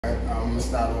I'm gonna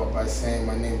start off by saying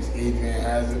my name is Adrien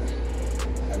Hazard.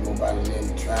 I go by the name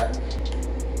of Trap.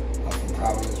 I'm from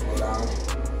Providence, Rhode Island.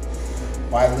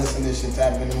 Why listen to this shit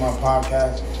tap into my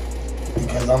podcast?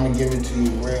 Because I'm gonna give it to you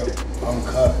real,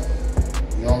 uncut.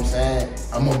 You know what I'm saying?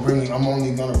 I'm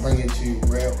only gonna bring it to you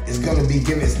real. It's gonna be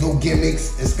gimmicks, no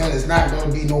gimmicks. It's not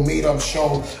gonna be no made up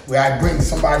show where I bring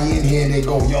somebody in here and they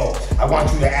go, yo, I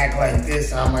want you to act like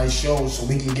this on my show so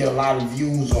we can get a lot of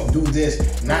views or do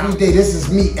this. Now, every day, this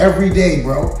is me, every day,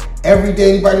 bro. Every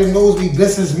day, anybody that knows me,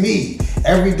 this is me.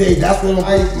 Every day, that's what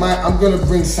I'm gonna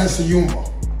bring sense of humor.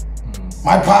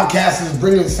 My podcast is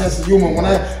bringing sense of humor. When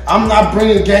I'm not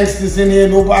bringing gangsters in here,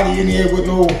 nobody in here with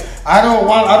no. I don't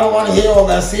want to hear all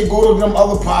that. Say go to them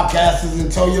other podcasters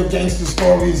and tell your gangster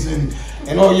stories and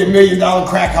all your $1 million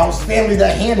crack house family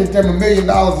that handed them $1 million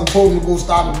and told them to go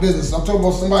start a business. I'm talking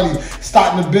about somebody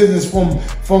starting a business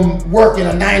from working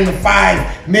a 9 to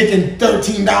 5, making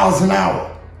 $13 an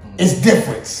hour. It's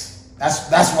difference.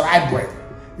 That's what I bring.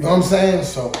 You know what I'm saying?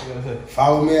 So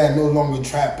follow me at No Longer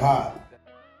Trap Pod.